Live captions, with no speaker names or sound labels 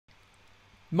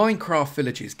Minecraft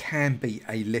villages can be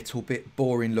a little bit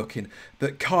boring looking,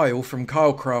 but Kyle from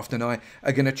KyleKraft and I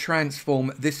are going to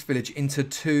transform this village into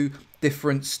two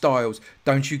different styles.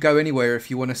 Don't you go anywhere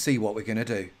if you want to see what we're going to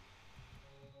do.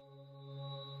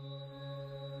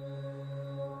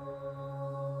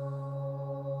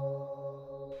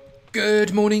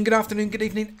 Good morning, good afternoon, good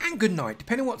evening and good night,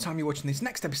 depending on what time you're watching this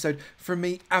next episode from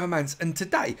me, Avomance. And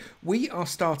today we are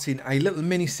starting a little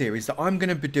mini-series that I'm going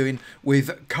to be doing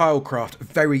with KyleKraft.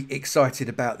 Very excited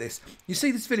about this. You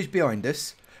see this village behind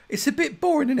us? It's a bit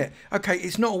boring, isn't it? Okay,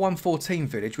 it's not a 114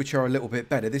 village, which are a little bit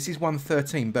better. This is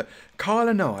 113, but Kyle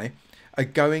and I are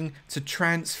going to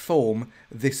transform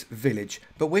this village.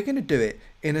 But we're going to do it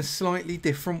in a slightly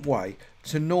different way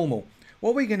to normal.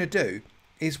 What we're going to do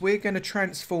is we're going to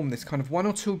transform this kind of one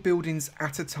or two buildings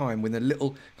at a time with a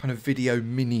little kind of video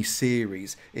mini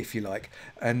series, if you like.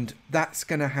 And that's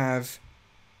going to have,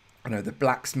 I know, the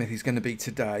blacksmith is going to be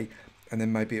today, and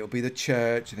then maybe it'll be the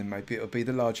church, and then maybe it'll be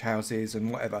the large houses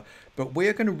and whatever. But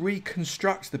we're going to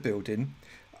reconstruct the building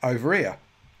over here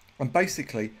and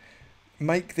basically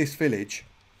make this village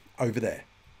over there.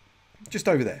 Just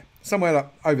over there. Somewhere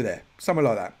like over there. Somewhere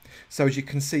like that. So as you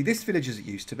can see, this village as it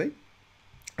used to be,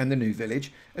 and the new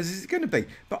village as it's going to be,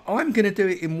 but I'm going to do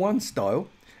it in one style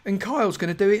and Kyle's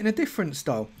going to do it in a different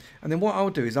style. And then what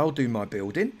I'll do is I'll do my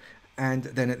building, and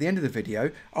then at the end of the video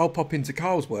I'll pop into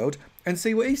Kyle's world and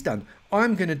see what he's done.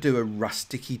 I'm going to do a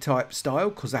rusticy type style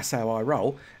because that's how I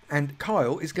roll, and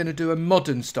Kyle is going to do a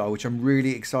modern style, which I'm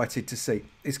really excited to see.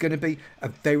 It's going to be a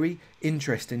very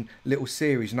interesting little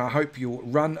series, and I hope you'll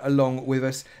run along with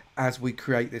us as we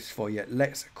create this for you.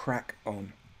 Let's crack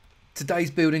on.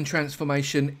 Today's building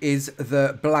transformation is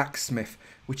the Blacksmith,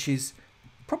 which is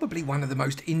probably one of the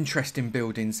most interesting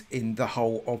buildings in the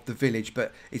whole of the village,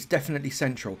 but it's definitely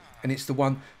central, and it's the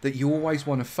one that you always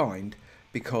want to find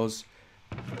because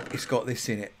it's got this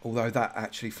in it, although that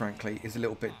actually frankly is a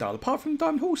little bit dull, apart from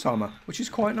diamond horse armor, which is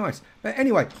quite nice. But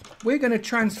anyway, we're going to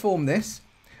transform this,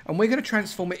 and we're going to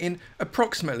transform it in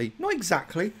approximately, not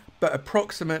exactly, but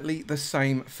approximately the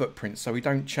same footprint, so we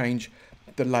don't change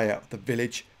the layout of the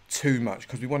village too much,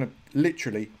 because we want to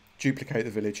literally duplicate the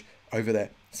village over there.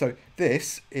 So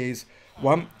this is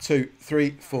 1, 2,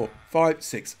 3, 4, 5,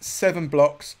 6, 7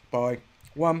 blocks by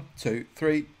 1, 2,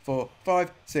 3, 4,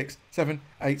 5, 6, 7,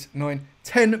 8, 9,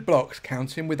 10 blocks,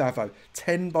 counting with Avo.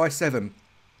 10 by 7.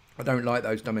 I don't like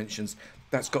those dimensions.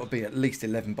 That's got to be at least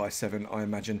 11 by 7, I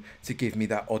imagine, to give me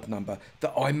that odd number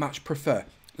that I much prefer.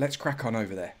 Let's crack on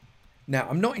over there. Now,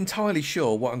 I'm not entirely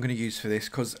sure what I'm going to use for this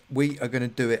because we are going to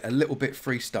do it a little bit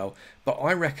freestyle, but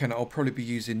I reckon I'll probably be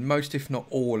using most, if not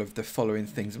all, of the following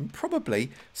things, and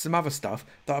probably some other stuff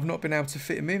that I've not been able to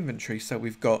fit in my inventory. So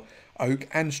we've got oak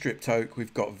and stripped oak,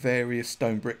 we've got various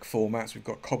stone brick formats, we've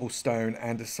got cobblestone,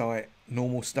 andesite,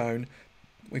 normal stone,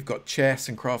 we've got chests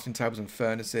and crafting tables and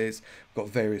furnaces, we've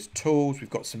got various tools, we've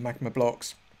got some magma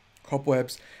blocks,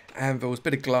 cobwebs, anvils,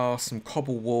 bit of glass, some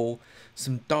cobble wall,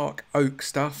 some dark oak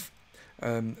stuff,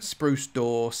 spruce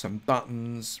door, some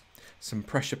buttons, some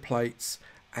pressure plates,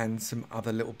 and some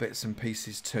other little bits and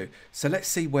pieces too. So let's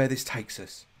see where this takes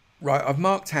us. Right, I've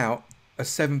marked out a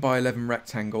 7 by 11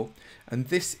 rectangle, and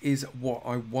this is what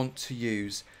I want to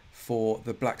use for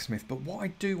the blacksmith. But what I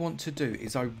do want to do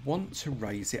is I want to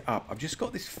raise it up. I've just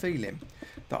got this feeling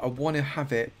that I want to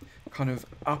have it kind of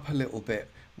up a little bit,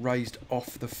 raised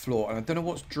off the floor, and I don't know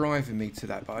what's driving me to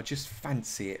that, but I just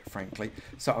fancy it, frankly.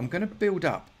 So I'm going to build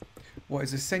up what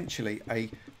is essentially a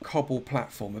cobble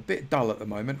platform. A bit dull at the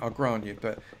moment, I'll grant you,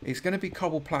 but it's going to be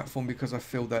cobble platform because I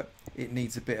feel that it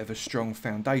needs a bit of a strong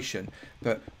foundation.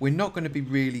 But we're not going to be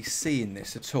really seeing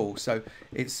this at all, so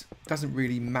it doesn't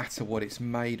really matter what it's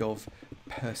made of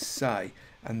per se.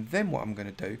 And then what I'm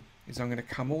going to do is I'm going to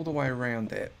come all the way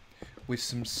around it with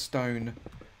some stone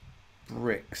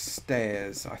brick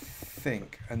stairs, I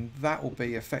think, and that will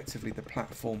be effectively the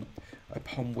platform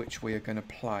upon which we are going to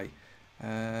play.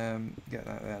 Get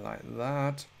that there like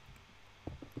that,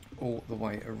 all the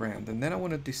way around, and then I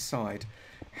want to decide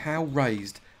how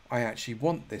raised I actually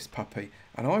want this puppy,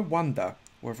 and I wonder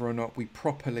whether or not we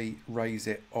properly raise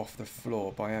it off the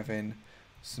floor by having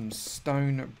some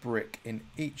stone brick in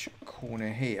each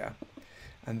corner here,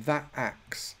 and that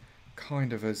acts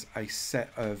kind of as a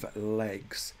set of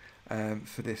legs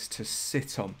for this to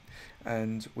sit on.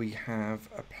 And we have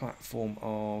a platform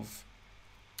of,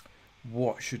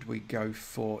 what should we go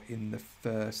for in the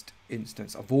first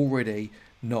instance? I've already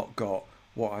not got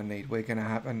what I need. We're going to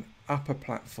have an upper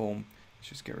platform. Let's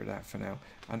just get rid of that for now.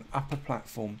 An upper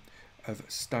platform of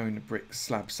stone brick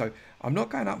slabs. So I'm not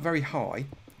going up very high.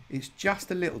 It's just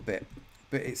a little bit,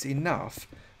 but it's enough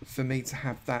for me to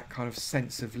have that kind of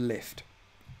sense of lift.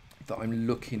 that I'm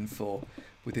looking for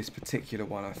with this particular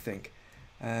one, I think.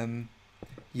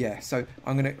 Yeah, so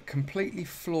I'm going to completely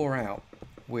floor out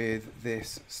with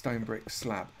this stone brick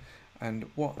slab. And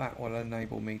what that will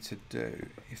enable me to do,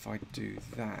 if I do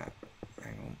that,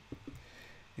 hang on,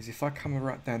 is if I come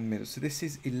right down the middle. So this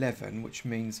is 11, which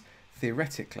means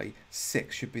theoretically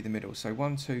 6 should be the middle. So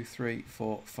 1, 2, 3,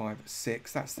 4, 5,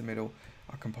 6, that's the middle.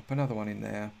 I can pop another one in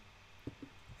there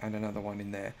and another one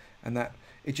in there. And that,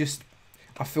 it just,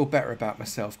 I feel better about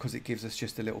myself because it gives us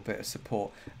just a little bit of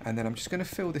support. And then I'm just going to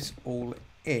fill this all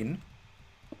in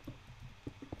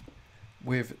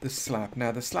with the slab.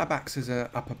 Now the slab acts as an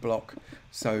upper block,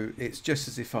 so it's just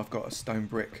as if I've got a stone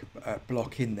brick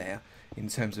block in there in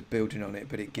terms of building on it,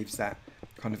 but it gives that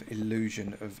kind of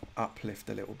illusion of uplift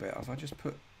a little bit. I think I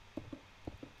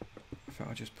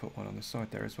just put one on the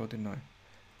side there as well, didn't I?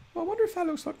 Well, I wonder if that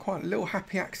looks like quite a little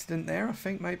happy accident there. I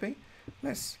think maybe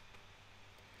let's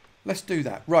do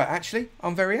that. Right, actually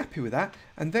I'm very happy with that.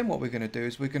 And then what we're going to do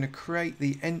is we're going to create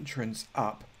the entrance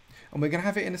up. And we're going to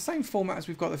have it in the same format as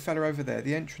we've got the fella over there.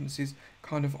 The entrance is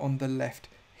kind of on the left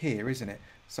here, isn't it?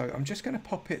 So I'm just going to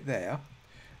pop it there.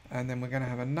 And then we're going to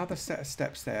have another set of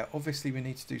steps there. Obviously, we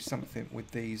need to do something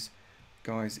with these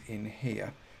guys in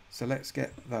here. So let's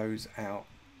get those out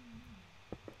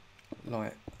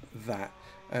like that.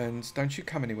 And don't you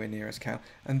come anywhere near us, Cal.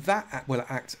 And that will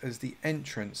act as the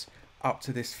entrance up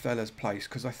to this fella's place.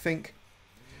 Because I think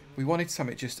we wanted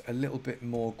something just a little bit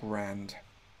more grand.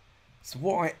 So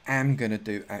what I am going to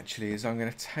do actually is I'm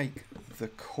going to take the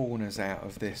corners out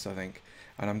of this, I think,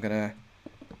 and I'm going to,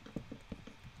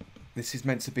 this is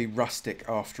meant to be rustic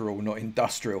after all, not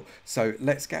industrial, so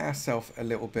let's get ourselves a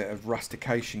little bit of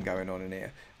rustication going on in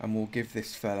here, and we'll give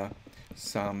this fella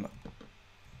some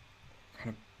kind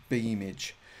of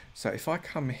beamage. So if I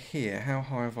come here, how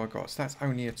high have I got? So that's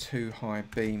only a 2 high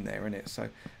beam there, isn't it? So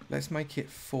let's make it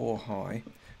 4 high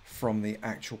from the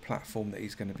actual platform that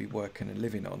he's going to be working and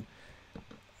living on.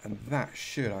 And that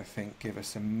should, I think, give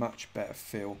us a much better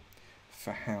feel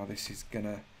for how this is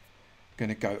gonna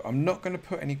go. I'm not going to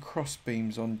put any cross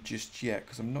beams on just yet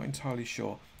because I'm not entirely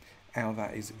sure how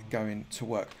that is going to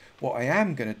work. What I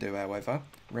am going to do, however,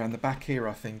 around the back here,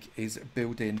 I think, is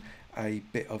build in a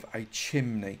bit of a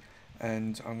chimney.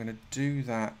 And I'm going to do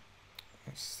that,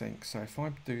 let's think, so if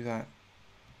I do that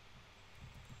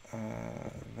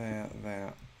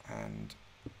there, and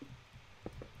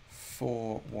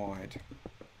 4 wide.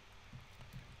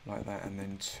 Like that, and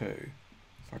then 2.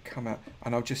 If I come out,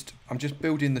 and I'm just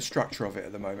building the structure of it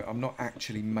at the moment. I'm not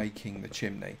actually making the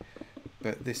chimney,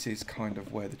 but this is kind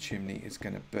of where the chimney is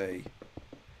going to be,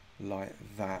 like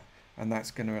that. And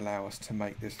that's going to allow us to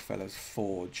make this fella's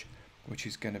forge, which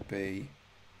is going to be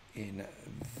in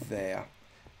there,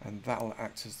 and that'll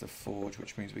act as the forge,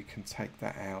 which means we can take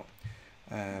that out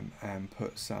and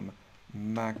put some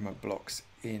magma blocks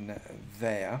in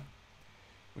there,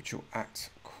 which will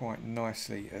act quite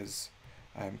nicely as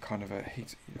kind of a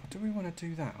heat. Do we want to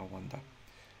do that, I wonder?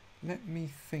 Let me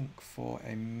think for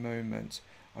a moment.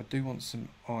 I do want some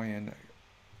iron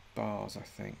bars, I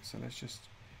think, so let's just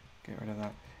get rid of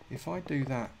that. If I do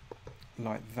that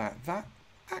like that, that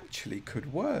actually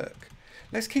could work.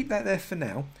 Let's keep that there for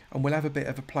now, and we'll have a bit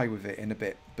of a play with it in a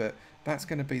bit, but that's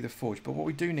going to be the forge. But what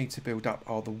we do need to build up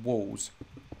are the walls,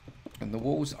 and the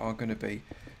walls are going to be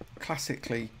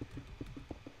classically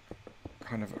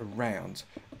kind of around,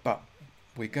 but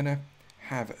we're going to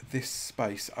have this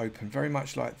space open very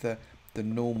much like the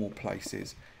normal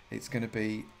places. It's going to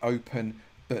be open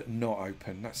but not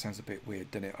open. That sounds a bit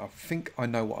weird, doesn't it? I think I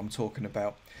know what I'm talking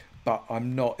about, but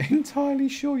I'm not entirely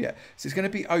sure yet. So it's going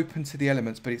to be open to the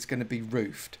elements, but it's going to be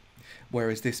roofed,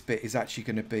 whereas this bit is actually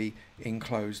going to be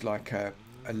enclosed like a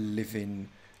living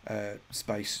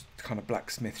space, kind of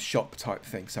blacksmith shop type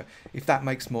thing. So if that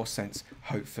makes more sense,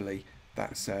 hopefully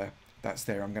that's there.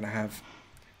 I'm going to have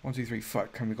 1, 2, 3, 4.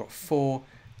 We've got 4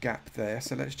 gap there.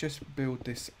 So let's just build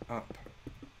this up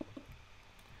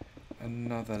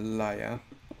another layer,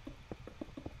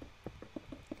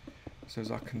 so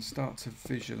as I can start to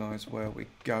visualize where we're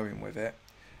going with it.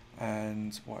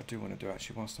 And what I do want to do,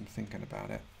 actually, whilst I'm thinking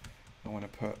about it, I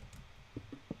want to put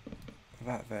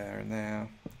that there and there,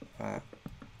 that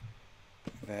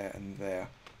there and there.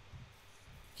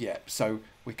 Yeah, so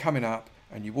we're coming up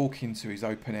and you walk into his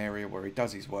open area where he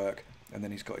does his work, and then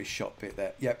he's got his shop bit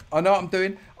there. Yep, I know what I'm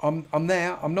doing. I'm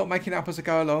there. I'm not making it up as I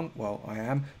go along. Well, I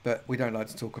am, but we don't like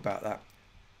to talk about that.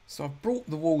 So I've brought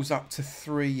the walls up to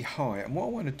 3 high, and what I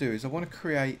want to do is I want to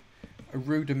create a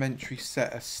rudimentary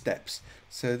set of steps.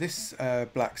 So this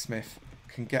blacksmith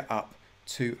can get up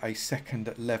to a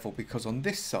 2nd level, because on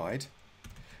this side,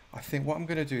 I think what I'm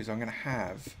going to do is I'm going to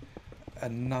have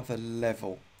another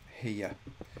level here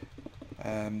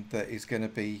that is going to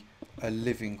be a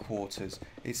living quarters.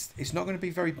 It's not going to be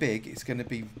very big, it's going to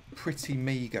be pretty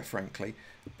meagre frankly,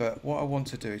 but what I want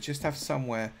to do is just have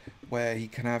somewhere where he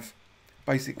can have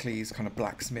basically his kind of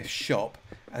blacksmith shop,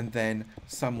 and then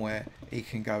somewhere he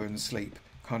can go and sleep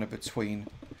kind of between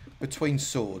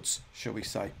swords, shall we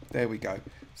say. There we go.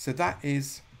 So that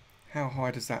is, how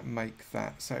high does that make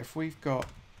that? So if we've got,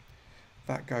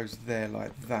 that goes there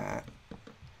like that,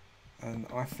 and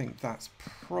I think that's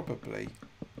probably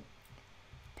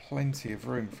plenty of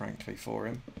room frankly for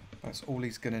him. That's all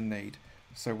he's going to need.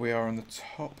 So we are on the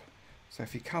top, so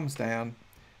if he comes down,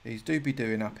 he's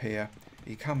doing up here,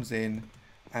 he comes in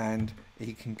and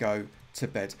he can go to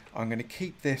bed. I'm going to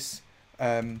keep this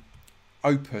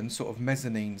open, sort of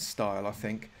mezzanine style, I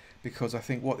think, because I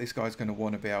think what this guy's going to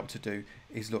want to be able to do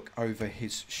is look over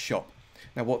his shop.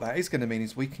 Now what that is going to mean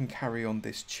is we can carry on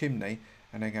this chimney,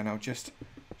 and again I'll just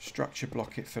structure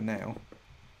block it for now,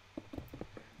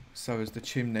 so as the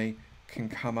chimney can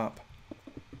come up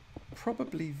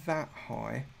probably that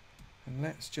high, and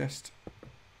let's just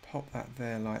pop that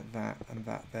there like that and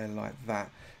that there like that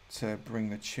to bring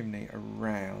the chimney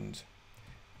around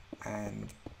and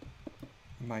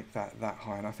make that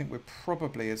high. And I think we're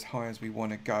probably as high as we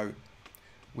want to go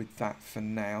with that for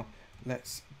now.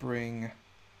 Let's bring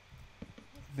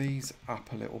these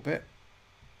up a little bit,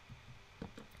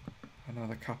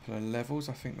 another couple of levels.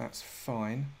 I think that's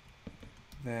fine.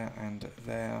 There and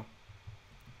there,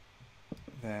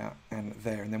 there and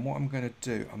there. And then what I'm going to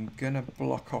do, I'm going to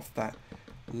block off that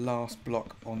last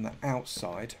block on the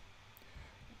outside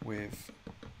with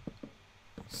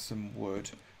some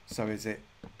wood, so is it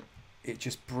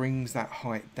just brings that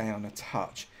height down a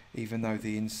touch, even though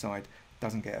the inside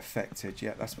doesn't get affected.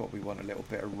 Yeah, that's what we want, a little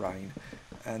bit of rain.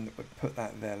 And we'll put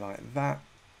that there like that,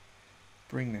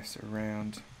 bring this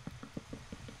around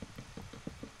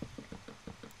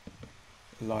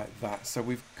like that. So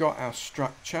we've got our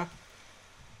structure.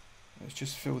 Let's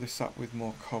just fill this up with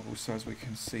more cobble so as we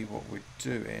can see what we're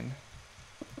doing.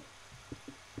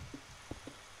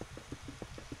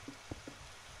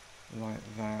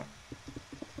 Like that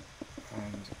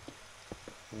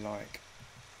and like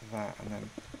that, and then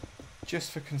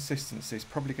just for consistency, it's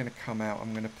probably going to come out,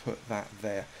 I'm going to put that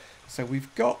there. So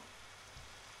we've got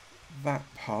that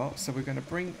part, so we're going to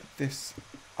bring this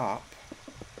up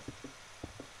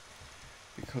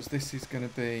because this is going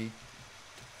to be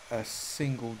a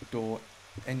single door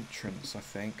entrance, I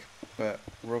think, but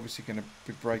we're obviously going to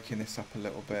be breaking this up a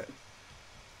little bit.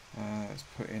 Let's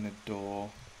put in a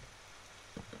door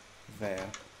there,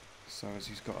 so as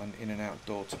he's got an in and out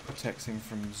door to protect him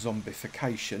from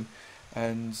zombification.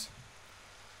 And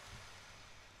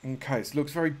okay, it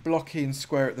looks very blocky and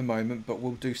square at the moment, but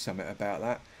we'll do something about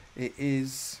that. It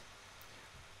is,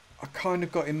 I kind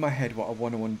of got in my head what I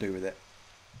want to do with it.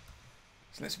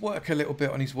 So let's work a little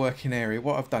bit on his working area.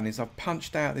 What I've done is I've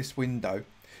punched out this window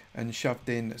and shoved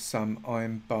in some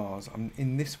iron bars.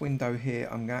 In this window here,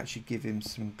 I'm going to actually give him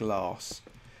some glass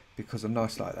because I'm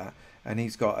nice like that. And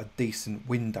he's got a decent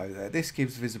window there. This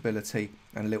gives visibility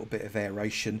and a little bit of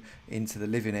aeration into the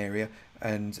living area,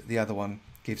 and the other one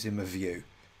gives him a view.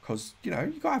 Because, you know,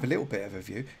 you've got to have a little bit of a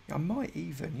view. I might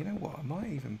even, you know what, I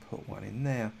might even put one in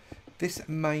there. This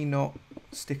may not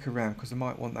stick around because I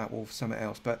might want that wall for something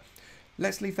else, but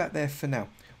let's leave that there for now.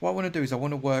 What I want to do is I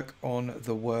want to work on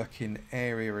the working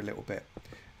area a little bit.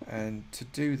 And to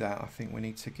do that, I think we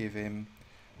need to give him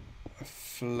a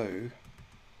flue.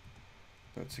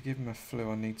 But to give him a flue,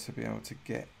 I need to be able to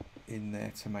get in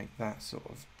there to make that sort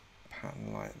of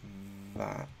pattern like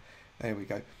that. There we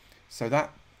go. So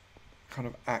that kind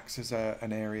of acts as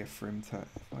an area for him to,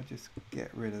 if I just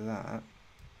get rid of that,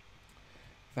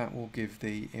 that will give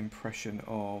the impression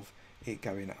of it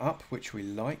going up, which we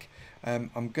like.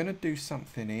 I'm going to do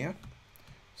something here.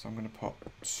 So I'm going to pop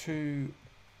 2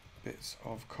 bits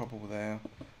of cobble there,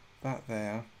 that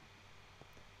there.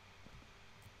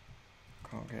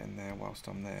 Can't get in there whilst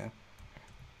I'm there.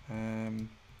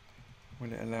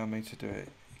 Will it allow me to do it?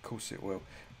 Of course it will.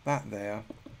 That there,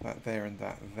 and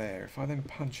that there. If I then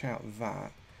punch out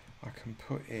that, I can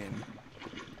put in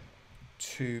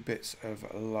 2 bits of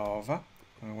lava.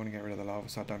 I want to get rid of the lava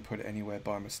so I don't put it anywhere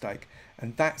by mistake.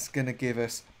 And that's going to give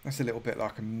us, that's a little bit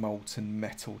like a molten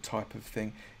metal type of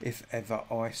thing, if ever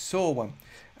I saw one.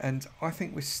 And I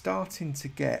think we're starting to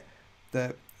get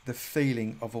the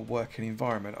feeling of a working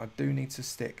environment. I do need to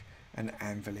stick an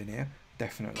anvil in here,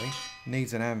 definitely.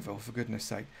 Needs an anvil, for goodness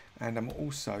sake. And I'm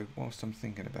also, whilst I'm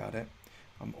thinking about it,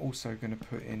 I'm also going to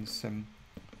put in some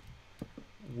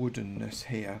woodenness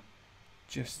here,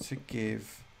 just to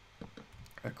give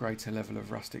a greater level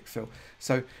of rustic feel.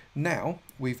 So now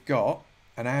we've got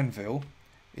an anvil,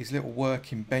 his little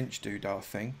working bench doodah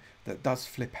thing that does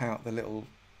flip out the little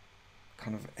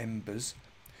kind of embers.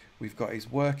 We've got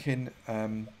his working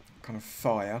kind of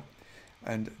fire,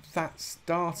 and that's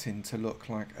starting to look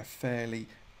like a fairly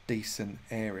decent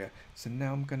area. So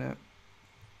now I'm going to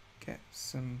get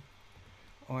some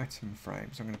item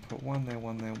frames. I'm going to put one there,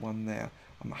 one there, one there.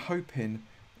 I'm hoping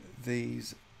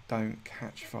these don't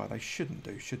catch fire. They shouldn't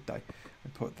do, should they? I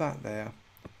put that there,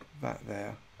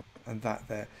 and that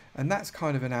there. And that's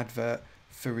kind of an advert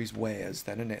for his wares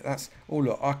then, isn't it? That's, oh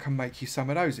look, I can make you some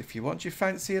of those if you want. Do you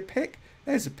fancy a pick?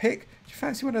 There's a pick. Do you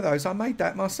fancy one of those? I made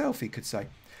that myself, he could say.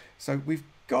 So we've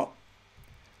got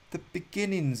the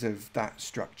beginnings of that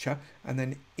structure, and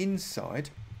then inside,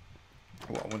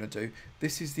 what I want to do,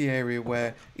 this is the area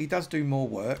where he does do more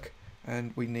work,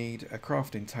 and we need a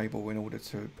crafting table in order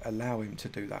to allow him to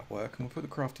do that work. And we'll put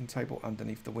the crafting table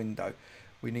underneath the window.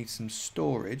 We need some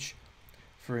storage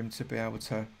for him to be able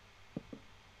to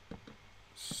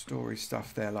store his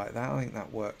stuff there like that. I think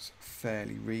that works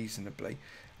fairly reasonably.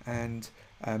 And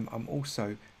I'm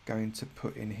also going to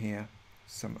put in here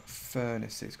some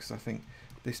furnaces, because I think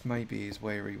this maybe is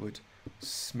where he would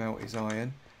smelt his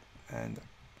iron. And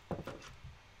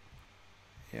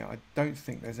yeah, I don't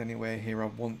think there's anywhere here I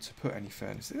want to put any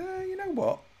furnaces. You know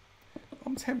what?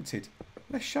 I'm tempted.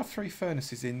 Let's shove 3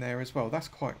 furnaces in there as well. That's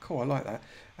quite cool. I like that.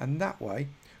 And that way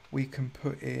we can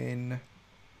put in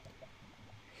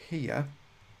here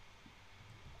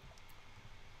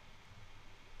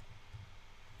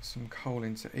some coal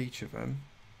into each of them,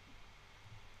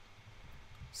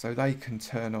 so they can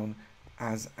turn on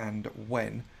as and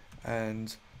when.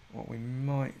 And what we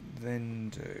might then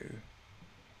do,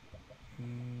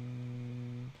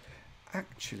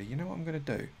 actually, you know what I'm going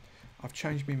to do? I've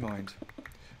changed my mind.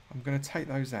 I'm going to take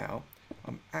those out.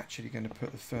 I'm actually going to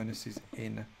put the furnaces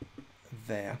in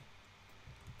there,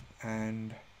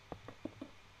 and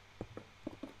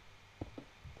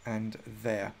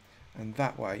there, and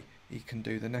that way he can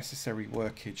do the necessary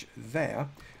workage there.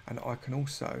 And I can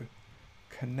also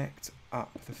connect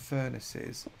up the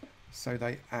furnaces so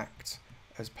they act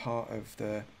as part of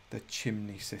the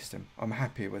chimney system. I'm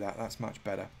happy with that. That's much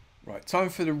better. Right, time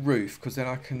for the roof, because then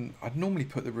I'd normally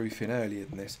put the roof in earlier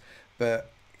than this,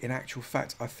 but in actual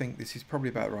fact I think this is probably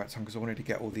about the right time, because I wanted to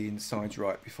get all the insides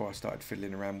right before I started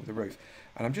fiddling around with the roof.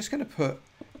 And I'm just going to put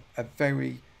a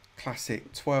very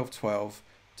classic 12-12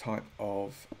 type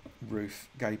of roof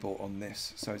gable on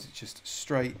this, so it's just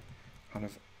straight kind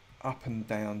of up and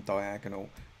down diagonal,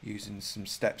 using some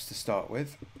steps to start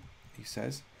with, he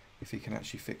says, if he can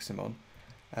actually fix them on.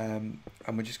 And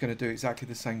we're just going to do exactly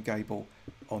the same gable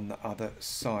on the other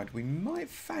side. We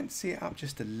might fancy it up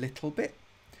just a little bit.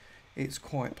 It's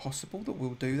quite possible that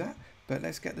we'll do that, but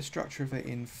let's get the structure of it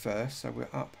in first. So we're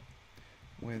up,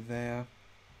 we're there,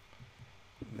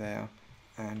 there,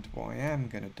 and what I am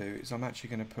going to do is I'm actually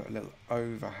going to put a little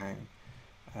overhang,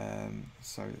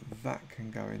 so that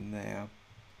can go in there,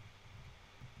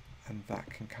 and that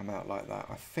can come out like that.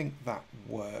 I think that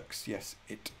works. Yes,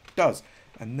 it does.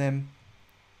 And then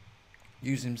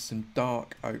using some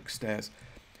dark oak stairs.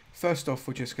 First off,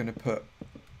 we're just going to put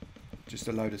just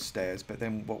a load of stairs, but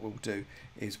then what we'll do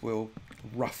is we'll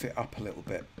rough it up a little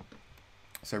bit.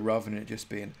 So rather than it just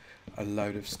being a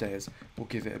load of stairs, we'll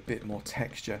give it a bit more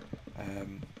texture,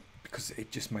 because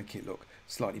it just make it look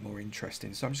slightly more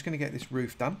interesting. So I'm just going to get this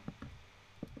roof done.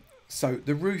 So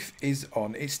the roof is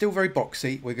on. It's still very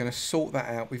boxy. We're going to sort that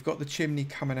out. We've got the chimney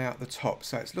coming out the top,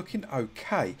 so it's looking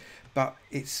okay, but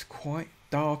it's quite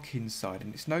dark inside,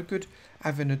 and it's no good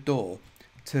having a door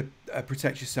to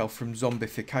protect yourself from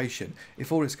zombification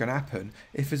if all that's going to happen,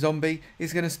 if a zombie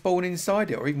is going to spawn inside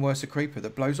it, or even worse, a creeper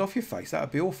that blows off your face. That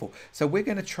would be awful. So we're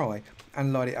going to try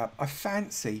and light it up. I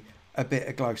fancy a bit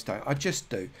of glowstone. I just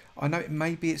do. I know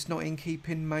maybe it's not in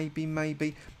keeping,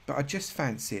 maybe, but I just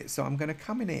fancy it. So I'm going to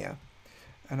come in here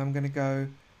and I'm going to go,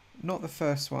 not the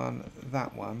first one,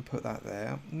 that one, put that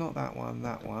there, not that one,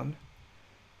 that one,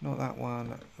 not that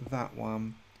one, that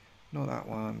one, not that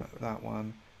one, that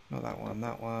one, not that one,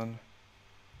 that one,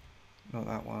 not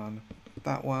that one,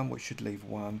 that one, which should leave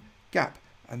one gap.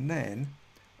 And then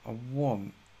I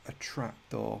want a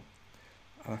trapdoor.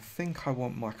 And I think I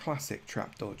want my classic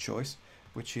trapdoor choice,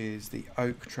 which is the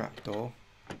oak trapdoor.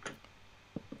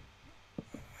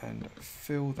 And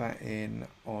fill that in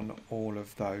on all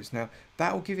of those. Now,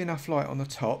 that will give you enough light on the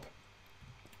top.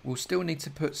 We'll still need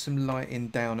to put some light in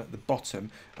down at the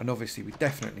bottom, and obviously we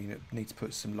definitely need to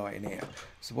put some light in here.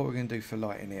 So what we're going to do for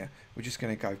light in here, we're just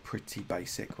going to go pretty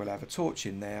basic. We'll have a torch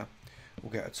in there,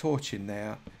 we'll get a torch in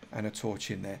there, and a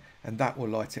torch in there, and that will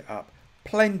light it up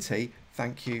plenty.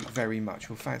 Thank you very much.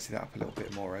 We'll fancy that up a little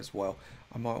bit more as well.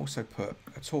 I might also put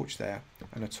a torch there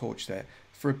and a torch there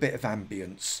for a bit of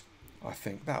ambience. I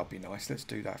think that'll be nice. Let's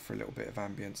do that for a little bit of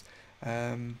ambience.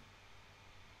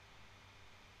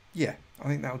 Yeah, I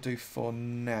think that'll do for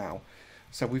now.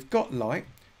 So we've got light,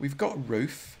 we've got a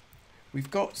roof,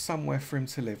 we've got somewhere for him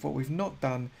to live. What we've not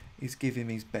done is give him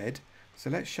his bed. So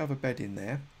let's shove a bed in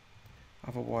there.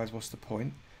 Otherwise, what's the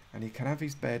point? And he can have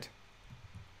his bed.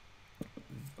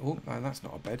 Oh, no, that's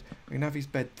not a bed. We can have his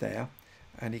bed there,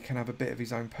 and he can have a bit of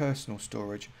his own personal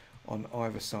storage on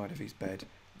either side of his bed,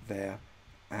 there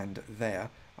and there.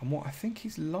 And what I think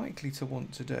he's likely to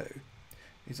want to do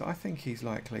is I think he's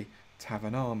likely to have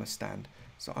an armour stand.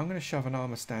 So I'm going to shove an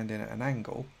armour stand in at an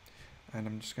angle, and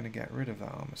I'm just going to get rid of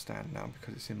that armour stand now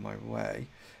because it's in my way.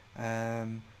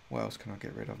 What else can I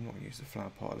get rid of? I'm not going to use the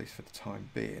flower pot, at least for the time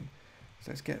being. So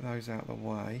let's get those out of the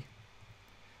way,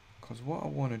 because what I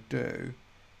want to do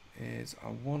is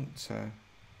I want to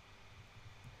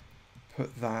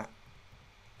put that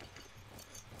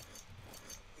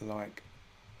like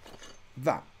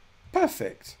that.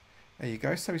 Perfect. There you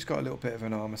go. So he's got a little bit of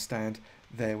an armour stand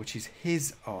there, which is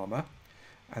his armour.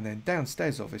 And then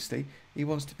downstairs, obviously, he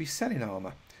wants to be selling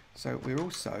armour. So we're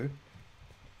also,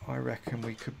 I reckon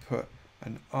we could put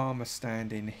an armour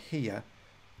stand in here,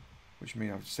 which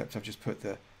means I've just put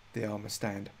the armour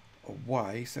stand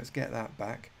away. So let's get that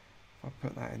back. If I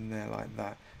put that in there like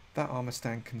that, that armour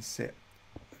stand can sit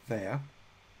there.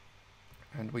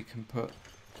 And we can put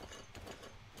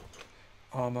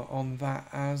armour on that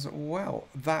as well.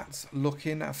 That's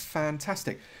looking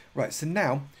fantastic. Right, so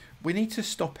now we need to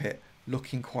stop it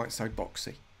looking quite so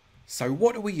boxy. So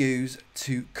what do we use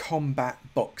to combat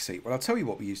boxy? Well, I'll tell you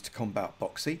what we use to combat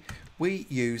boxy. We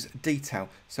use detail.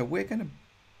 So we're going to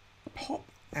pop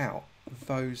out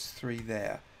those three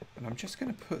there, and I'm just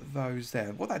going to put those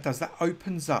there. What that does, that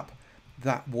opens up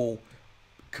that wall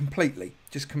completely,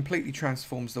 just completely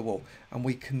transforms the wall, and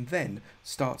we can then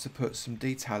start to put some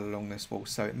detail along this wall.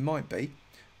 So it might be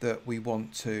that we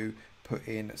want to put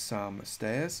in some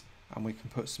stairs, and we can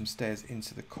put some stairs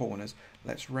into the corners.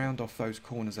 Let's round off those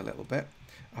corners a little bit.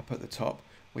 Up at the top,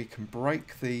 we can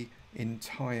break the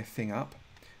entire thing up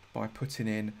by putting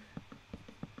in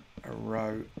a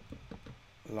row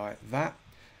like that,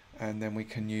 and then we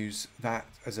can use that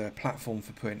as a platform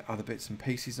for putting other bits and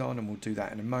pieces on, and we'll do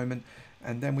that in a moment.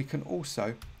 And then we can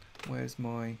also, where's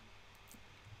my,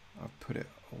 I've put it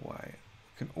away.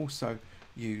 We can also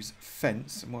use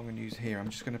fence, and what I'm going to use here, I'm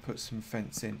just going to put some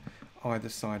fence in either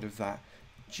side of that,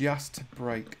 just to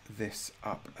break this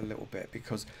up a little bit,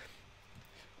 because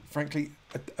frankly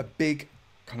a big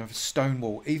kind of stone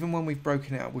wall, even when we've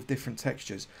broken it up with different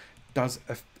textures, does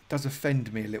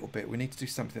offend me a little bit. We need to do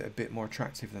something a bit more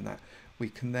attractive than that. We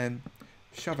can then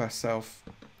shove ourselves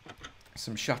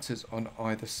some shutters on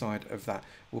either side of that.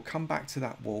 We'll come back to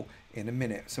that wall in a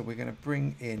minute. So we're going to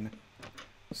bring in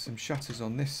some shutters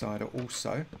on this side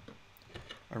also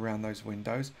around those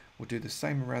windows. We'll do the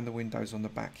same around the windows on the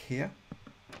back here.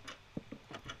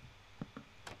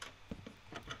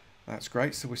 That's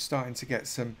great. So we're starting to get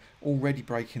some, already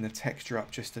breaking the texture up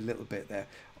just a little bit there.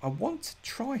 I want to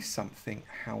try something,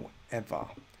 however.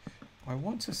 I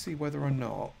want to see whether or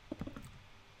not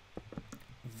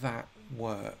that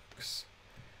works.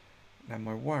 Now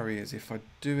my worry is if I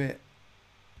do it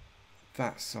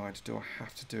that side, do I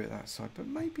have to do it that side? But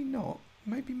maybe not.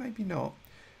 Maybe not.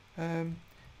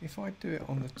 If I do it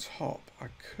on the top, I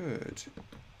could.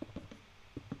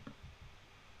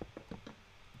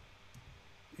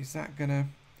 Is that gonna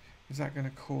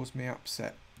cause me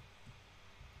upset?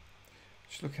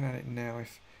 Just looking at it now,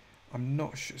 if I'm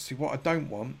not sure. See, what I don't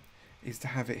want is to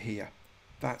have it here.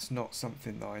 That's not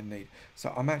something that I need.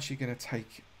 So I'm actually going to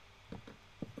take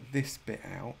this bit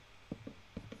out,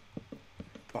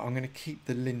 but I'm going to keep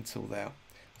the lintel there.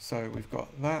 So we've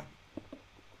got that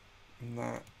and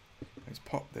that. Let's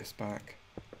pop this back,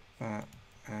 that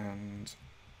and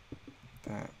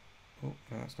that. Oh,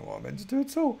 no, that's not what I meant to do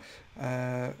at all.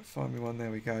 Find me one,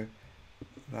 there we go.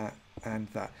 That and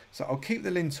that. So I'll keep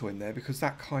the lintel in there because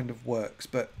that kind of works,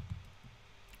 but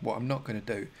what I'm not going to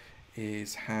do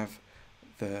is have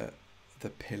the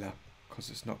pillar,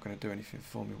 because it's not going to do anything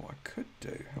for me. What I could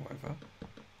do, however,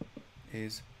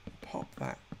 is pop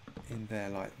that in there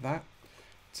like that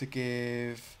to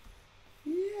give,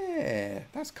 yeah,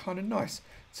 that's kind of nice,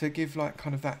 to give like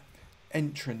kind of that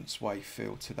entranceway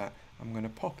feel to that. I'm going to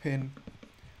pop in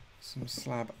some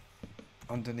slab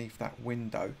underneath that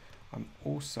window. I'm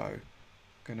also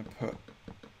going to put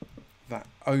that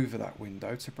over that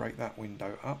window to break that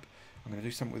window up. I'm going to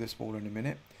do something with this wall in a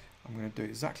minute. I'm going to do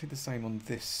exactly the same on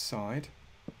this side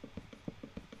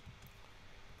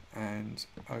and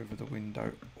over the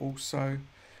window also.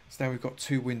 So now we've got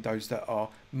two windows that are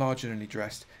marginally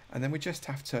dressed, and then we just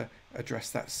have to address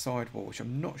that side wall, which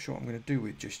I'm not sure what I'm going to do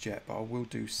with just yet, but I will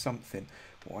do something.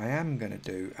 What I am going to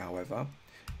do, however,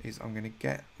 is I'm going to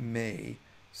get me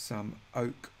some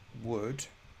oak wood,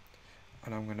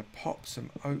 and I'm going to pop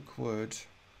some oak wood.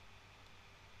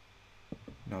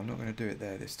 No, I'm not going to do it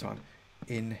there this time.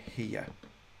 In here.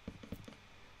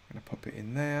 I'm going to pop it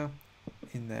in there,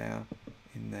 in there,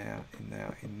 in there, in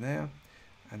there, in there.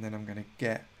 And then I'm going to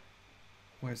get...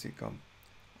 Where's it gone?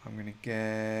 I'm going to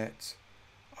get...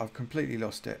 I've completely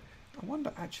lost it. I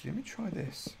wonder, actually, let me try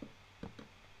this.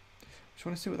 Just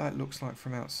want to see what that looks like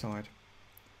from outside.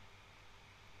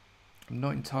 I'm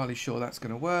not entirely sure that's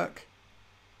going to work.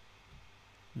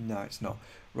 No, it's not.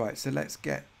 Right, so let's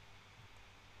get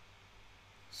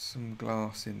some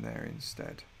glass in there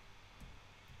instead.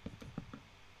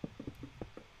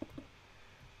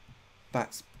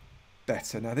 That's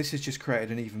better. Now this has just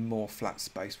created an even more flat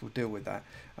space. We'll deal with that.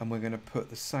 And we're going to put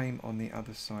the same on the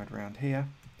other side round here,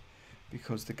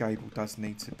 because the gable does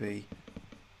need to be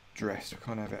dressed. We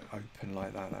can't have it open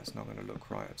like that. That's not going to look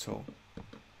right at all.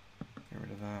 Get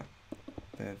rid of that.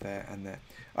 There, and there.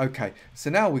 Okay,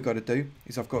 so now what we've got to do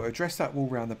is I've got to address that wall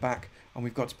round the back, and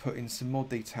we've got to put in some more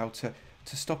detail to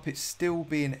stop it still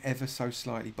being ever so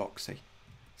slightly boxy.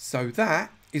 So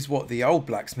that is what the old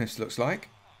Blacksmiths looks like,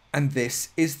 and this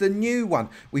is the new one.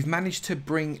 We've managed to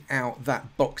bring out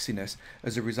that boxiness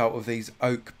as a result of these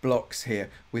oak blocks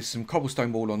here, with some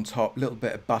cobblestone wall on top, little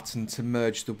bit of button to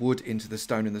merge the wood into the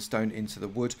stone and the stone into the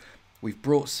wood. We've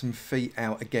brought some feet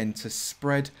out again to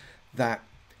spread that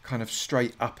kind of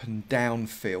straight up and down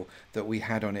feel that we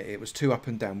had on it. It was too up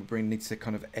and down. We need to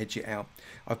kind of edge it out.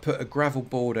 I've put a gravel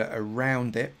border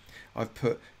around it. I've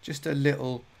put just a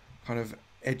little kind of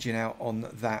edging out on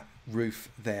that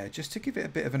roof there, just to give it a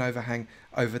bit of an overhang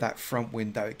over that front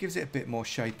window. It gives it a bit more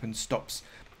shape and stops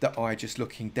the eye just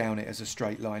looking down it as a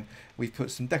straight line. We've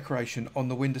put some decoration on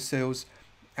the windowsills,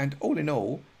 and all in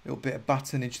all, a little bit of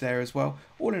buttonage there as well.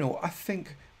 All in all, I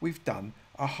think we've done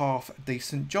a half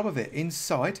decent job of it.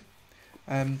 Inside,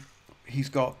 he's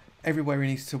got everywhere he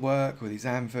needs to work with his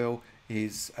anvil,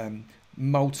 his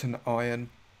molten iron.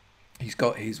 He's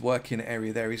got his working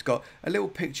area there. He's got a little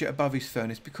picture above his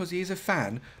furnace because he is a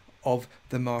fan of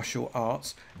the martial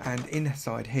arts. And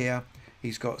inside here,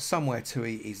 he's got somewhere to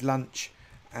eat his lunch,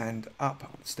 and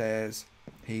upstairs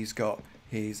he's got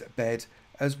his bed,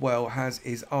 as well as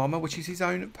his armor, which is his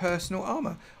own personal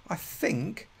armor. I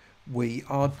think we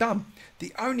are done.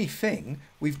 The only thing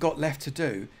we've got left to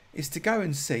do is to go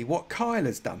and see what Kyle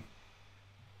has done.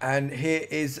 And here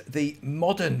is the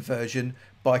modern version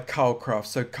by KyleKraft.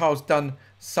 So Kyle's done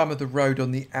some of the road on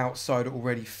the outside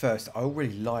already first. I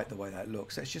already like the way that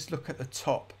looks. Let's just look at the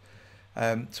top.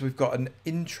 So we've got an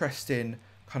interesting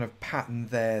kind of pattern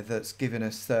there that's given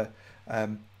us the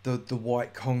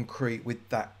white concrete with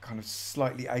that kind of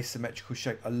slightly asymmetrical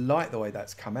shape. I like the way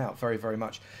that's come out very, very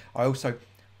much. I also,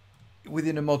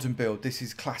 within a modern build, this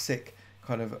is classic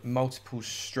kind of multiple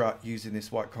strut using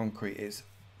this white concrete is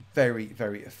very,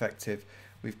 very effective.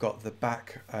 We've got the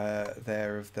back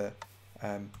there of the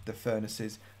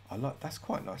furnaces. I like, that's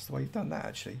quite nice the way you've done that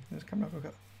actually. Let's come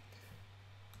over.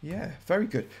 Yeah, very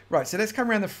good. Right, so let's come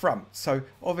around the front. So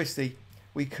obviously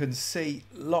we can see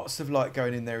lots of light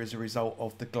going in there as a result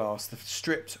of the glass. The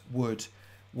stripped wood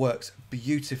works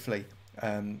beautifully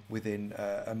within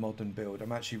a modern build.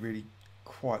 I'm actually really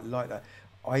quite like that.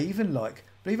 I even like,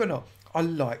 believe it or not, I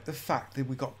like the fact that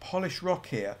we've got polished rock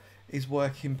here is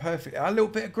working perfectly. A little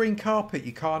bit of green carpet,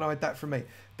 you can't hide that from me.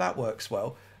 That works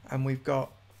well. And we've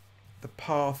got the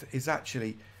path is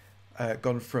actually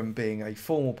gone from being a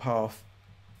formal path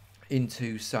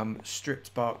into some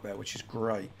stripped bark there, which is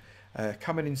great.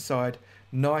 Coming inside,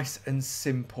 nice and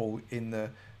simple in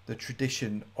the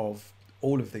tradition of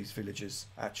all of these villages,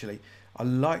 actually. I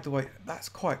like the way, that's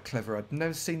quite clever. I'd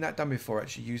never seen that done before,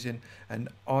 actually, using an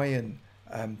iron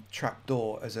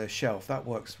trapdoor as a shelf. That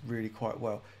works really quite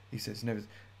well. He says,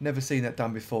 never seen that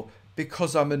done before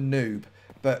because I'm a noob.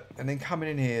 And then coming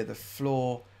in here, the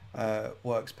floor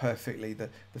works perfectly. The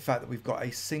fact that we've got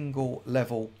a single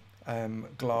level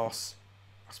glass,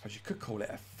 I suppose you could call it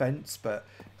a fence, but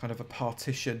kind of a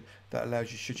partition that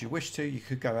allows you, should you wish to, you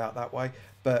could go out that way,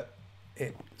 but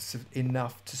it's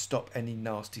enough to stop any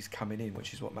nasties coming in,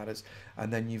 which is what matters.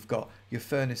 And then you've got your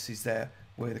furnaces there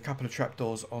with a couple of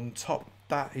trapdoors on top.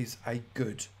 That is a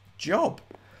good job.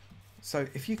 So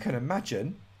if you can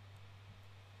imagine,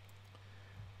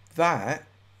 that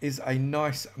is a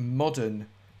nice modern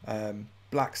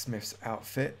blacksmith's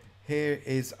outfit. Here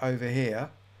is over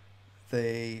here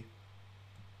the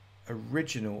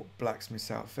original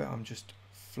blacksmith's outfit. I'm just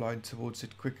flying towards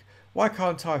it quick. Why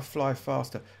can't I fly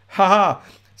faster? Haha!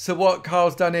 So what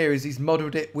Kyle's done here is he's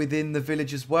modelled it within the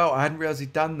village as well. I hadn't realised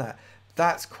he'd done that.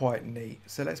 That's quite neat.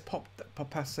 So let's pop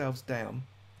ourselves down.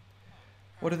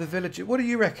 What are the villagers? What do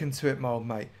you reckon to it, my old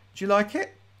mate? Do you like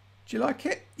it? Do you like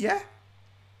it? Yeah?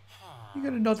 You're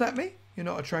going to nod at me? You're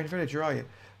not a trained villager, are you?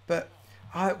 But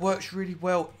it works really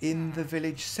well in the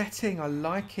village setting. I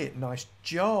like it. Nice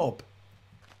job.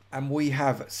 And we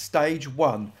have stage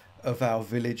 1 of our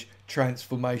village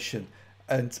transformation.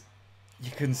 And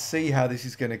you can see how this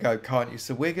is going to go, can't you?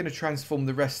 So we're going to transform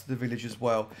the rest of the village as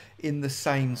well in the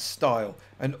same style.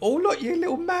 And oh, look, your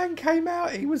little man came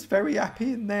out. He was very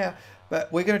happy in there.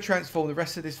 But we're going to transform the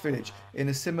rest of this village in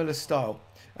a similar style.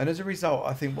 And as a result,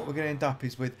 I think what we're going to end up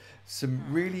is with some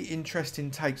really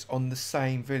interesting takes on the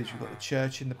same village. We've got the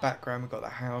church in the background. We've got the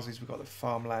houses. We've got the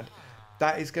farmland.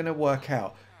 That is going to work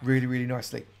out really, really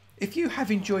nicely. If you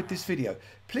have enjoyed this video,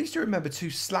 please do remember to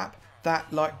slap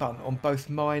that like button on both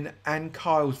mine and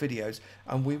Kyle's videos,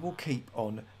 and we will keep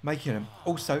on making them.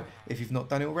 Also, if you've not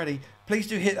done it already, please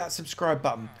do hit that subscribe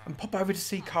button and pop over to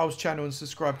see Kyle's channel and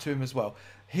subscribe to him as well.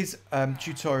 His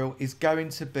tutorial is going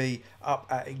to be up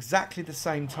at exactly the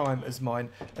same time as mine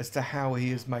as to how he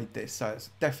has made this, so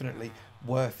it's definitely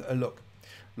worth a look.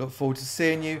 Look forward to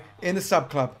seeing you in the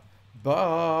sub club.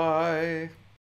 Bye.